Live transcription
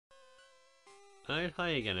Alright, hi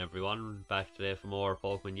again everyone, back today for more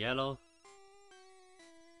Pokemon Yellow.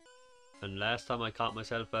 And last time I caught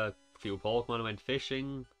myself a few Pokemon, I went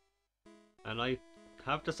fishing. And I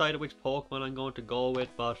have decided which Pokemon I'm going to go with,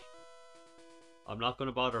 but I'm not going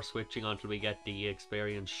to bother switching until we get the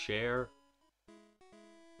experience share.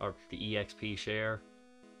 Or the EXP share.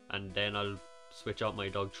 And then I'll switch out my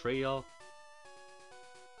dog trio.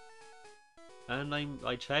 And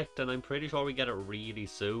I checked and I'm pretty sure we get it really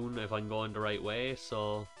soon if I'm going the right way,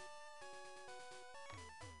 so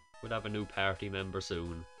we'll have a new party member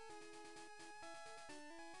soon.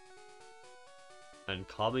 And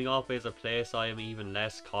coming up is a place I am even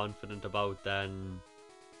less confident about than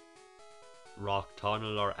Rock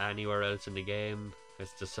Tunnel or anywhere else in the game.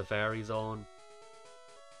 It's the Safari Zone.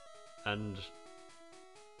 And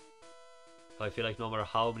I feel like no matter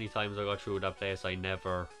how many times I go through that place, I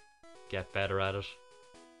never get better at it.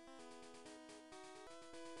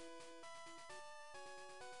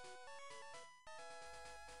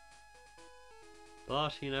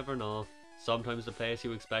 But you never know. Sometimes the place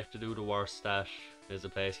you expect to do the worst at is the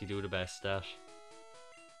place you do the best at.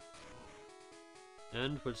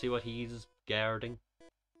 And we'll see what he's guarding.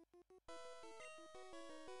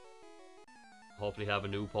 Hopefully have a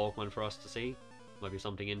new Pokemon for us to see. Might be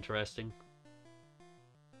something interesting.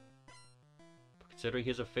 But considering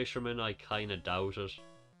he's a fisherman, I kinda doubt it.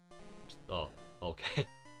 Oh, okay.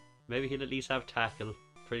 Maybe he'll at least have Tackle.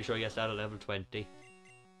 Pretty sure he gets that at level 20.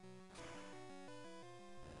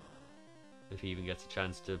 If he even gets a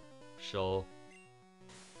chance to show.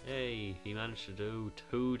 Hey, he managed to do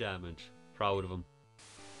 2 damage. Proud of him.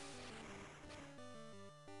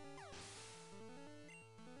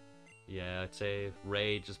 Yeah, I'd say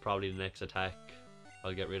Rage is probably the next attack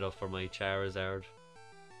I'll get rid of for my Charizard.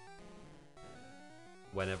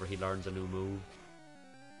 Whenever he learns a new move.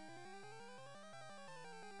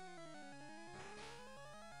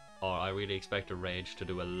 Or I really expect a Rage to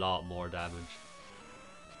do a lot more damage.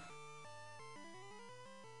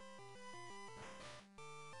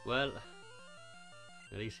 Well,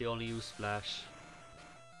 at least he only used Splash.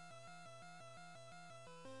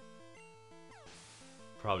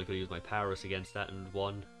 Probably could use my Paris against that and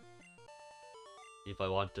won. If I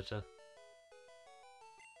wanted to.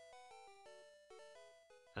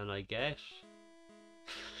 And I get...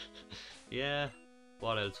 yeah,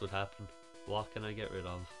 what else would happen? What can I get rid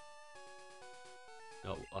of?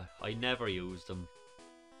 No, I never used them.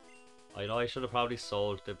 I know I should have probably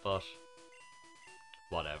sold it, but...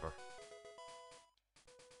 whatever.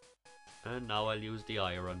 And now I'll use the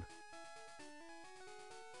iron.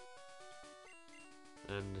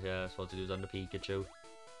 And yeah, I suppose to use on the Pikachu.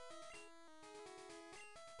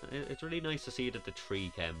 It's really nice to see that the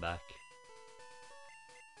tree came back.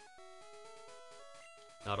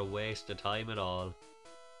 Not a waste of time at all.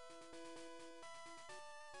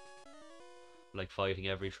 Like fighting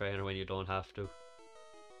every trainer when you don't have to.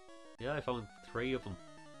 Yeah, I found 3 of them.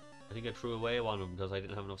 I think I threw away one of them because I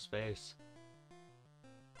didn't have enough space.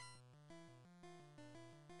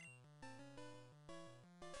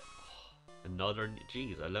 Another,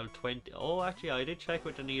 jeez, I level 20. Oh, actually, I did check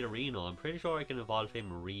with the Nidorino. I'm pretty sure I can evolve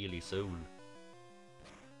him really soon.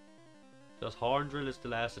 Because Horn Drill is the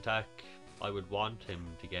last attack I would want him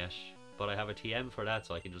to get. But I have a TM for that,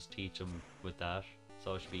 so I can just teach him with that.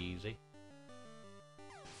 So it should be easy.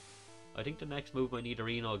 I think the next move my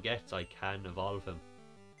Nidorino gets, I can evolve him.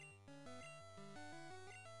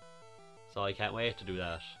 So I can't wait to do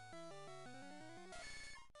that.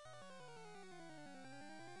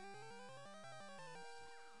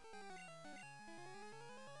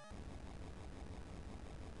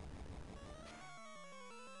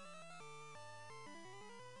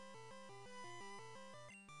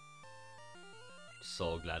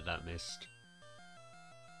 So glad that missed.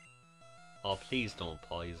 Oh, please don't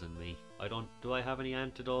poison me. Do I have any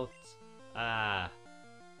antidotes? Ah.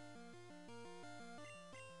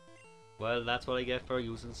 Well, that's what I get for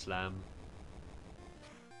using Slam.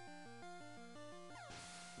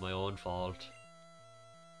 My own fault.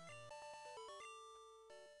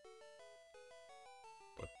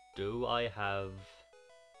 But do I have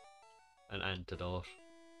an antidote?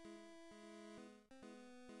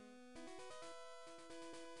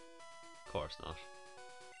 Of course not.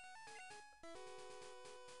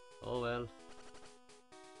 Oh well.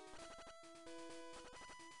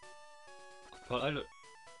 But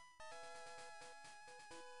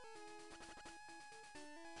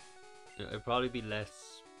it'd probably be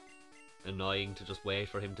less annoying to just wait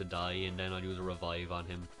for him to die and then I'll use a revive on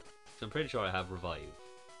him. So I'm pretty sure I have revive.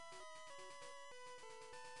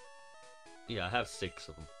 Yeah, I have 6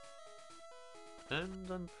 of them.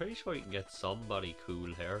 And I'm pretty sure you can get somebody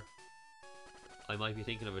cool here. I might be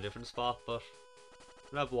thinking of a different spot, but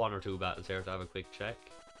we'll have one or two battles here to have a quick check.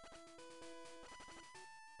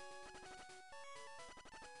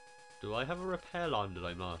 Do I have a repel on that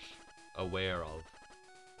I'm not aware of?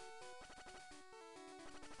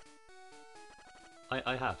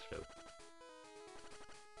 I have to.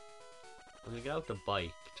 I'm gonna get out the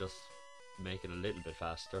bike, just make it a little bit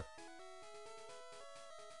faster.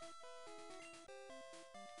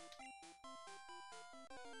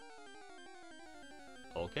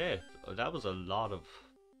 Okay, that was a lot of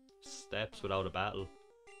steps without a battle.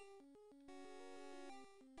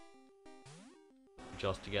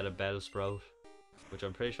 Just to get a bell sprout, which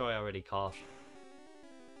I'm pretty sure I already caught.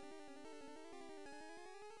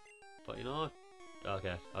 But you know what?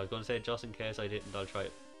 Okay, I was going to say just in case I didn't, I'll try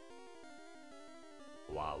it.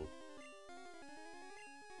 Wow.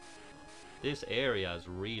 This area is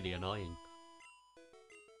really annoying.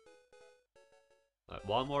 Right,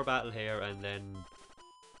 one more battle here and then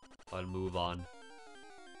I'll move on.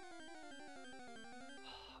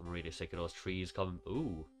 I'm really sick of those trees coming.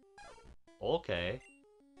 Ooh. Okay.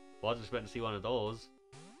 Wasn't expecting to see one of those.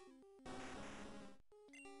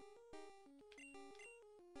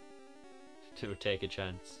 To take a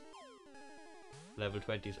chance. Level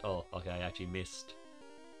 20s. Oh, okay, I actually missed.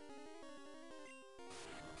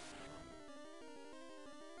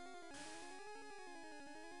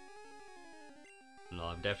 No,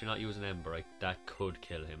 I'm definitely not using Ember. That could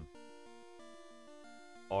kill him.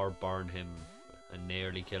 Or burn him and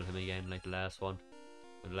nearly kill him again like the last one.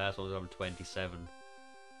 And the last one was level 27.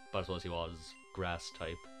 But I suppose he was grass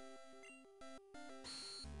type.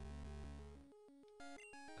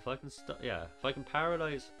 If I can if I can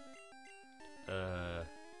paralyze...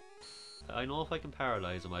 I know if I can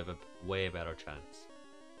paralyze him I have a way better chance.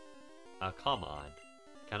 Come on.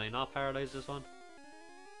 Can I not paralyze this one?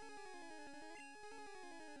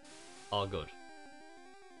 Oh, good.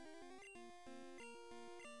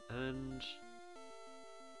 And...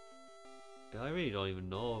 I really don't even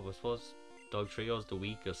know. I suppose Dugtrio's the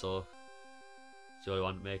weakest, so... It's the only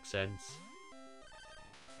one that makes sense.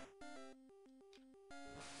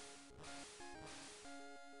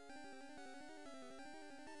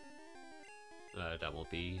 That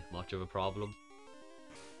won't be much of a problem.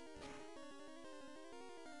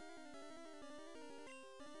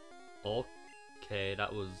 Okay,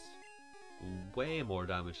 that was way more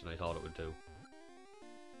damage than I thought it would do.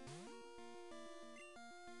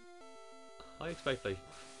 I expect like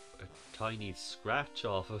a tiny scratch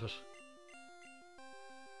off of it.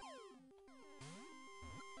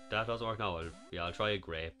 That doesn't work now. I'll try a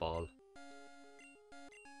great ball.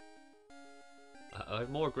 I have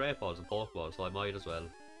more great balls than Pokeballs, so I might as well.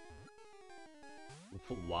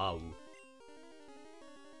 Wow.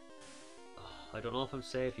 I don't know if I'm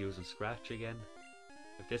safe using Scratch again.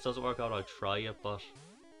 If this doesn't work out, I'll try it, but...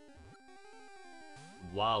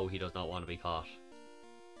 Wow, he does not want to be caught.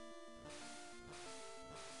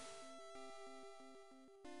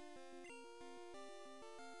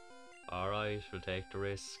 Alright, we'll take the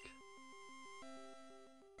risk.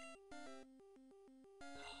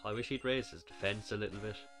 I wish he'd raise his defense a little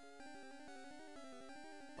bit.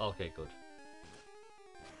 Okay, good.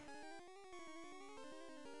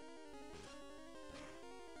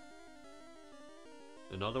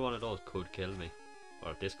 Another one of those could kill me.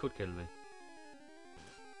 Or this could kill me.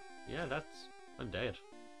 Yeah, I'm dead.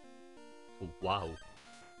 Wow.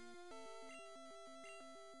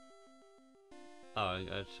 Oh,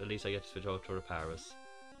 at least I get to switch out to Reparis.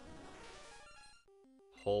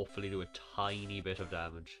 Hopefully do a tiny bit of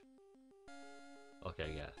damage.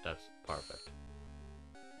 Okay, yeah, that's perfect.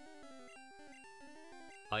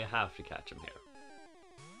 I have to catch him here.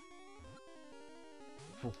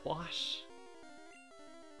 What?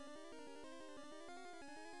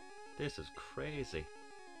 This is crazy.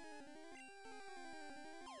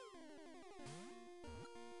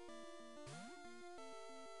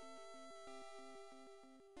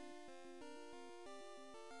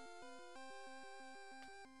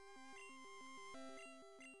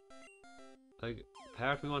 Like,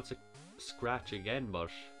 part of me wants to scratch again,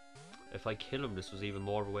 but if I kill him, this was even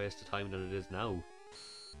more of a waste of time than it is now.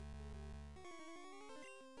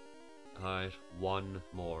 Alright, one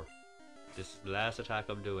more. This is the last attack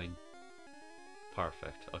I'm doing.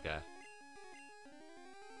 Perfect, okay.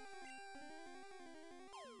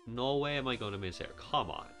 No way am I going to miss here.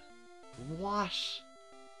 Come on. What?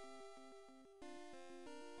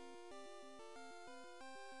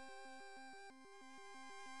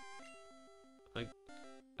 Like,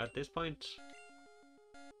 at this point...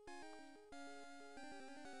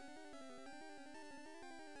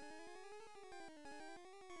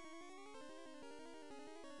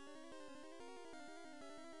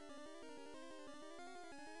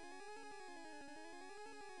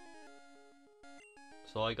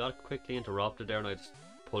 So I got quickly interrupted there and I just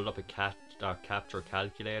pulled up a capture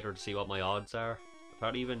calculator to see what my odds are.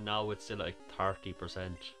 But even now it's still like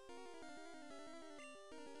 30%.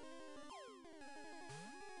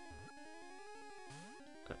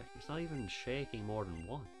 It's not even shaking more than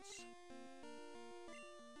once.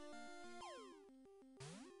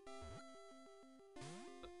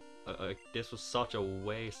 This was such a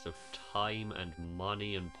waste of time and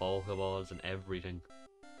money and Pokeballs and everything.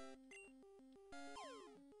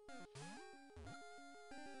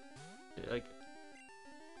 Like,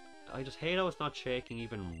 I just hate how it's not shaking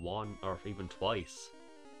even one or even twice.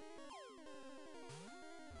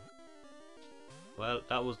 Well,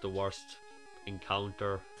 that was the worst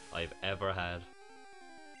encounter I've ever had.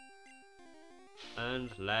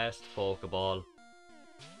 And last Pokeball.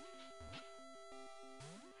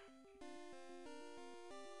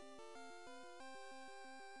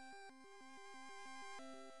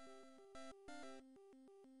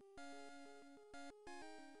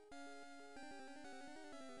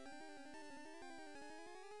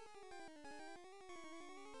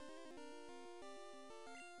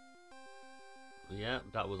 Yeah,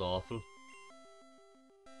 that was awful.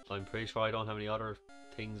 I'm pretty sure I don't have any other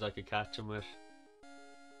things I could catch him with.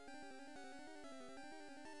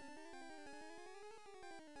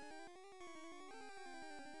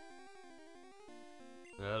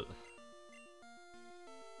 Well,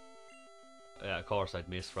 yeah, of course I'd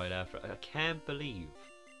missed right after. I can't believe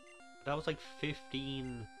that was like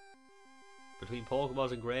 15 between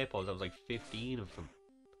Pokeballs and Great Balls. That was like 15 of them.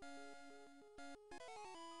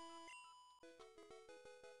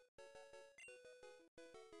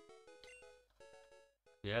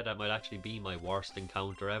 Yeah, that might actually be my worst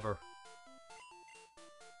encounter ever.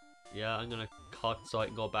 Yeah, I'm gonna cut so I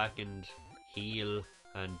can go back and heal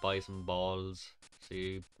and buy some balls.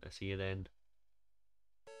 See you then.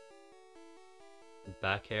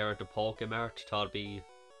 Back here at the Pokemart, thought it'd be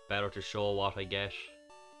better to show what I get.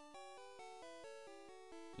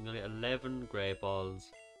 I'm gonna get 11 Great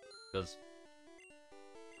Balls because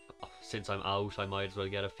since I'm out, I might as well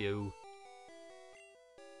get a few.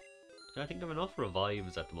 I think I have enough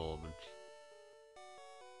revives at the moment.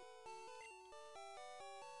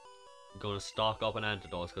 I'm gonna stock up on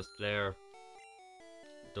antidotes because they're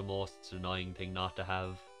the most annoying thing not to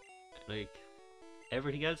have. Like,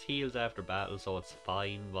 everything else heals after battle, so it's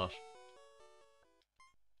fine, but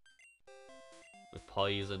with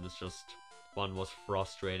poison, it's just one of the most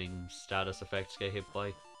frustrating status effects to get hit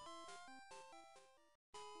by.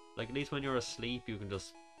 Like, at least when you're asleep, you could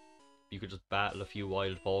just battle a few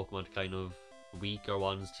wild Pokemon to kind of weaker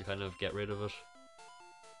ones to kind of get rid of it.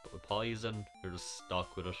 But with poison, you're just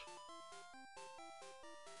stuck with it.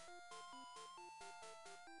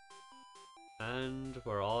 And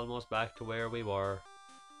we're almost back to where we were.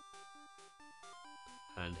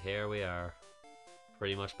 And here we are.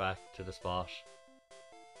 Pretty much back to the spot.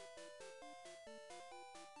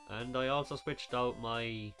 And I also switched out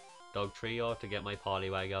my Dog Trio to get my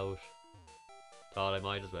Poliwag out. Thought I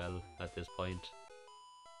might as well at this point.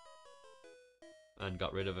 And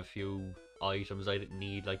got rid of a few items I didn't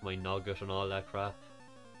need, like my Nugget and all that crap.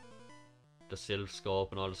 The Silph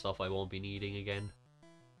Scope and all the stuff I won't be needing again.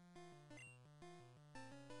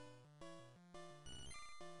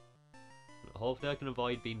 Hopefully I can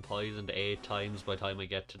avoid being poisoned 8 times by the time I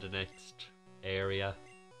get to the next area.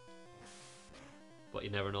 But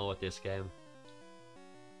you never know with this game.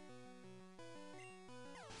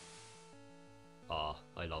 Ah,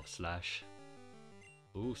 I love Slash.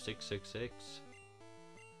 Ooh, 666.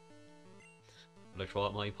 Will I throw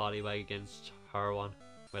out my Poliwag against her one?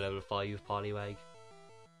 My level 5 Poliwag.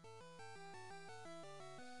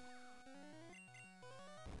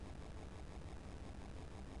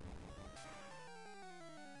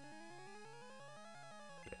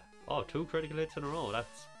 Yeah. Oh, 2 critical hits in a row,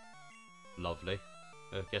 that's lovely.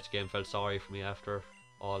 I guess the game felt sorry for me after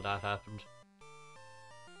all that happened.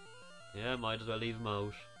 Yeah, might as well leave him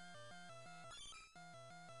out.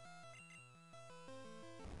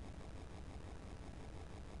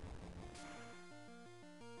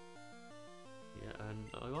 Yeah, and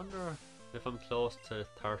I wonder if I'm close to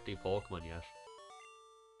 30 Pokemon yet.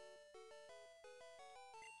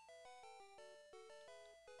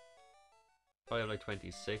 Probably have like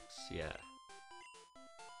 26, yeah.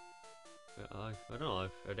 I don't know,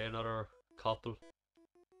 are they another couple?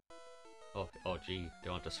 Oh gee, they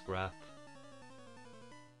want to scrap.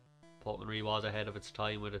 Pokemon really was ahead of its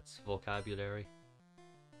time with its vocabulary.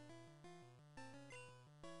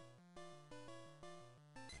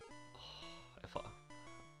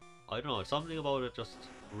 I don't know, something about it just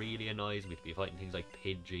really annoys me to be fighting things like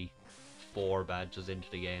Pidgey 4 badges into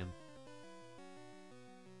the game.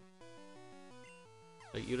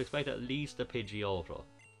 Like, you'd expect at least a Pidgeotto.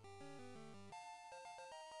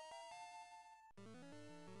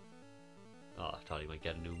 Oh, I thought he might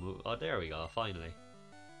get a new move. Oh, there we go, finally.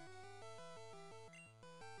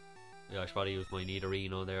 Yeah, I should probably use my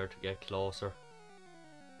Nidorino there to get closer.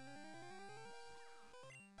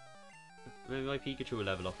 Maybe my Pikachu will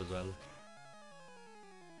level up as well.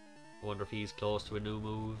 I wonder if he's close to a new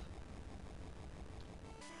move.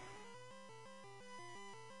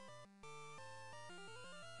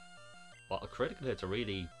 What, critical hits are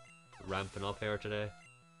really ramping up here today.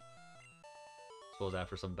 Suppose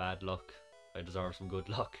after some bad luck, I deserve some good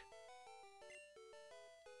luck.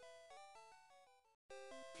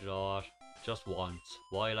 You know what? Just once,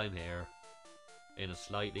 while I'm here, in a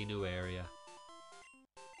slightly new area.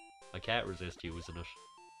 I can't resist using it.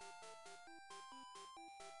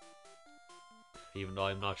 Even though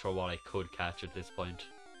I'm not sure what I could catch at this point.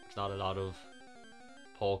 There's not a lot of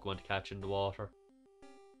Pokemon to catch in the water.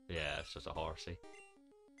 Yeah, it's just a horsey.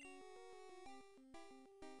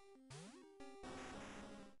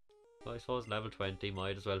 Well, I suppose level 20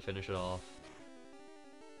 might as well finish it off.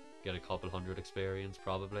 Get a couple hundred experience,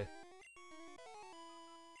 probably.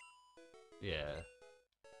 Yeah.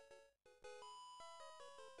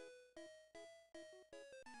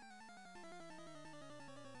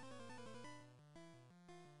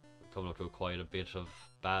 Coming up to quite a bit of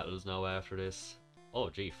battles now after this. Oh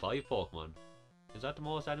gee, 5 Pokemon. Is that the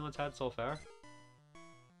most anyone's had so far?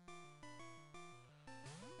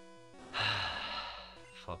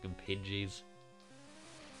 Fucking Pidgeys.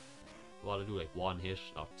 What to do, like 1 hit,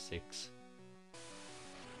 not 6.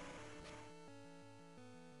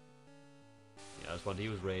 Yeah, I just want to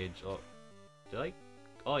use Rage. Oh, did I?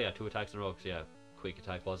 Oh yeah, 2 attacks in a row, 'cause yeah, Quick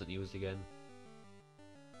Attack wasn't used again.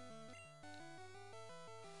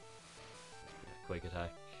 Yeah, Quick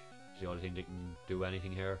Attack is the only thing that can do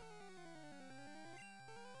anything here.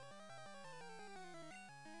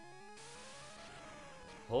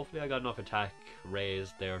 Hopefully I got enough attack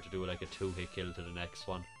raised there to do like a 2-hit kill to the next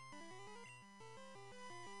one.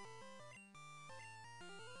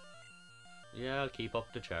 Yeah, I'll keep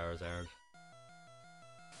up the Charizard.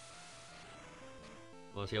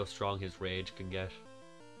 We'll see how strong his rage can get.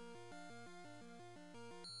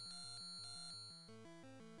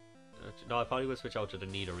 No, I probably will switch out to the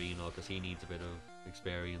Nidorino because he needs a bit of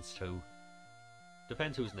experience too.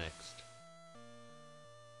 Depends who's next.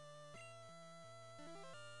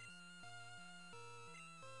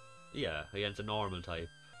 Yeah, against a normal type.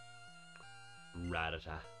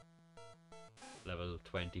 Rattata. Level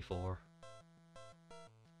 24.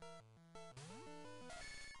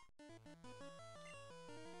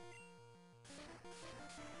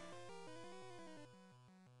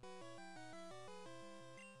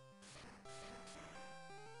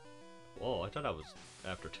 Oh, I thought that was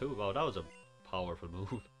after 2. Wow, that was a powerful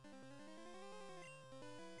move.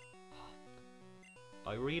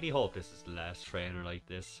 I really hope this is the last trainer like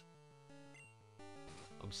this.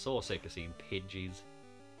 I'm so sick of seeing Pidgeys.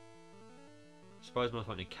 Surprised I'm not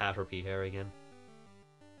finding Caterpie here again.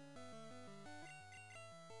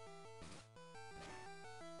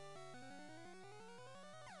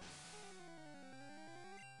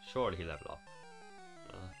 Surely he'll level up.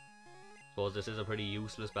 Suppose this is a pretty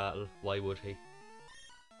useless battle. Why would he?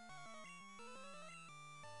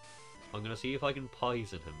 I'm gonna see if I can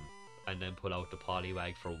poison him and then pull out the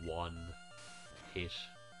Poliwag for 1 hit.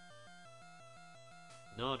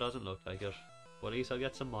 No, it doesn't look like it. But at least I'll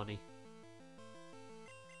get some money.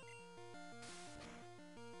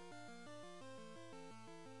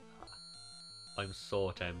 I'm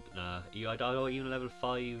so tempted. Nah, I don't know, even level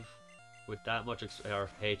 5 with that much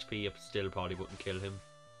HP, it still probably wouldn't kill him.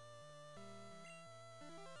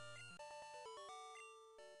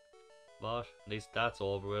 But at least that's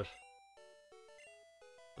over with.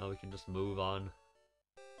 Now we can just move on.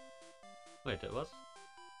 Wait, it was?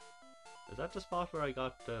 Is that the spot where I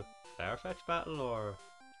got the Farfetch'd battle, or?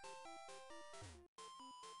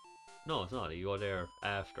 No, it's not. You go there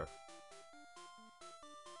after.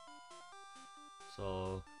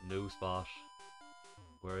 So, new spot.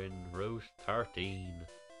 We're in Route 13.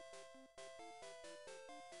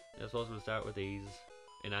 I suppose we'll start with these.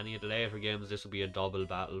 In any of the later games, this will be a double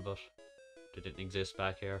battle, but they didn't exist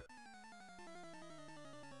back here.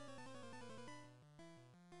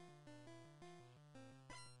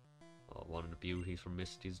 Oh, one of the beauties from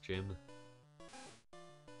Misty's gym.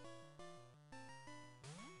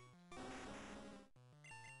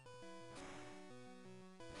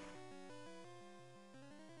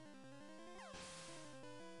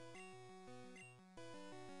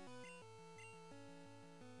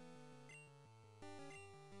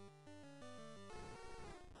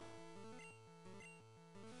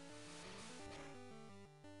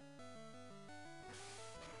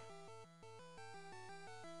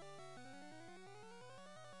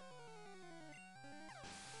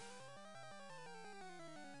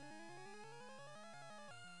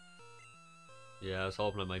 was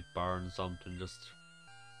hoping I might burn something, just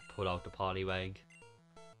put out the Poliwag.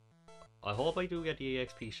 I hope I do get the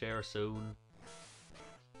EXP share soon,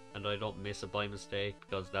 and I don't miss it by mistake,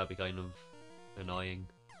 because that'd be kind of annoying.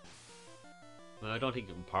 Well, I don't think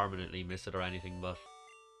you can permanently miss it or anything, but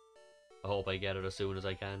I hope I get it as soon as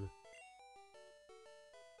I can.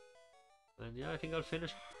 And yeah, I think I'll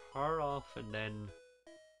finish her off, and then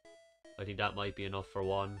I think that might be enough for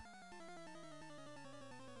one.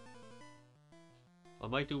 I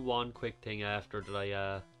might do one quick thing after that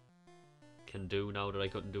I can do now that I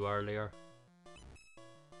couldn't do earlier.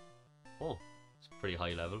 Oh, it's pretty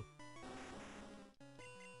high level.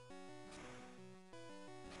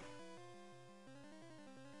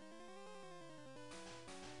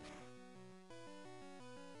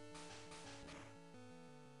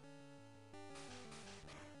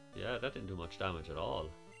 Yeah, that didn't do much damage at all.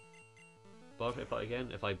 But if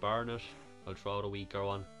I burn it, I'll throw out a weaker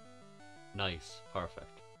one. Nice,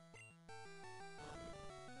 perfect.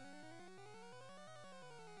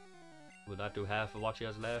 Will that do half of what she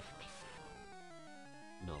has left?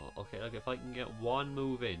 No. Okay, like if I can get one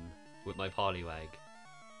move in with my Poliwag,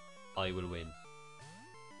 I will win.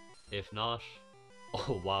 If not,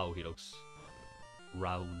 oh wow, he looks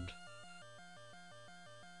round.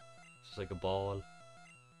 Just like a ball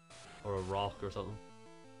or a rock or something.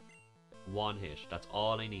 One hit, that's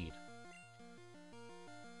all I need.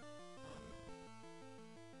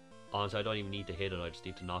 Honestly, I don't even need to hit it, I just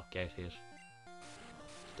need to not get hit.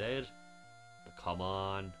 It's dead. Come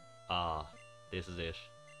on. Ah, this is it.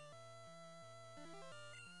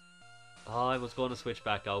 Oh, I was going to switch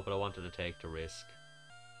back out, but I wanted to take the risk.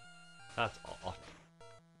 That's odd.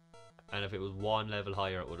 And if it was one level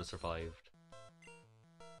higher, it would have survived.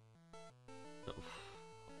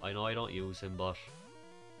 I know I don't use him, but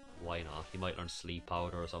why not? He might learn sleep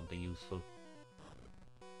powder or something useful.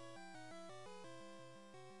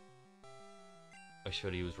 I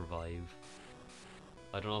should use revive.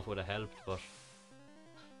 I don't know if it would have helped, but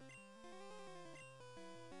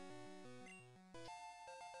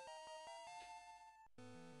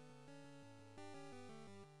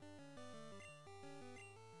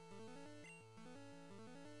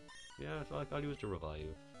yeah, I'll use the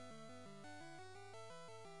revive.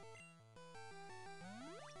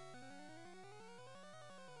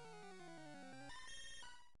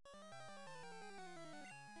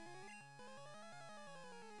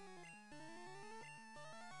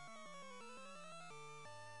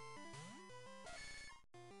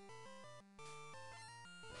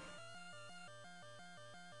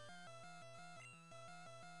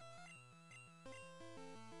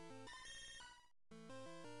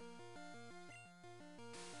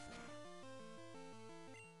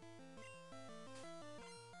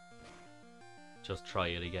 Just try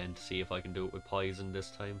it again to see if I can do it with poison this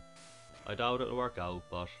time. I doubt it'll work out,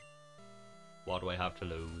 but what do I have to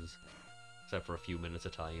lose? Except for a few minutes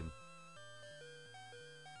of time.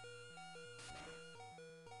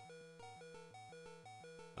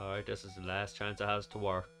 Alright, this is the last chance it has to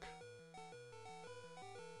work.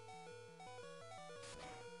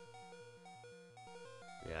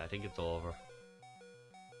 Yeah, I think it's over.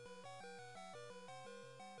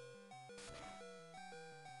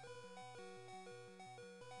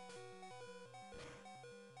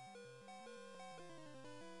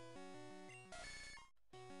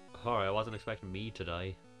 Alright, I wasn't expecting me to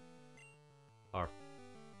die. Or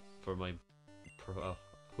for my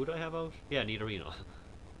who do I have out? Yeah, Nidorino.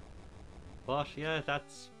 But yeah,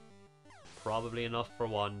 that's probably enough for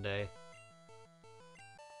one day.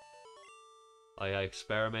 I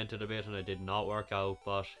experimented a bit and it did not work out,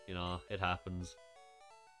 but you know, it happens.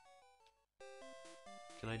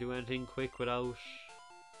 Can I do anything quick without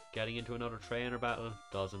getting into another trainer battle?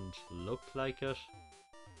 Doesn't look like it.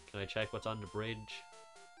 Can I check what's on the bridge?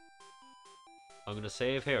 I'm gonna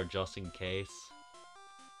save here just in case.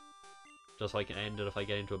 Just so I can end it if I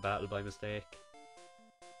get into a battle by mistake.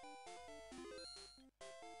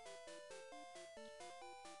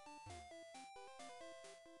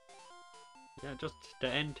 Yeah, just to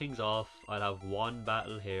end things off, I'll have one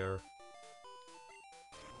battle here.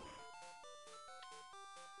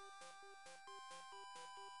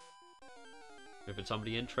 If it's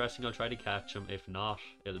somebody interesting, I'll try to catch him. If not,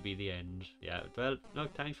 it'll be the end. Yeah, well, no,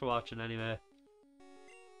 thanks for watching anyway.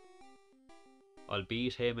 I'll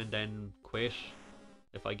beat him and then quit.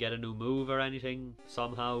 If I get a new move or anything,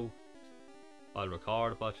 somehow, I'll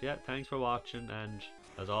record. But yeah, thanks for watching, and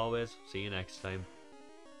as always, see you next time.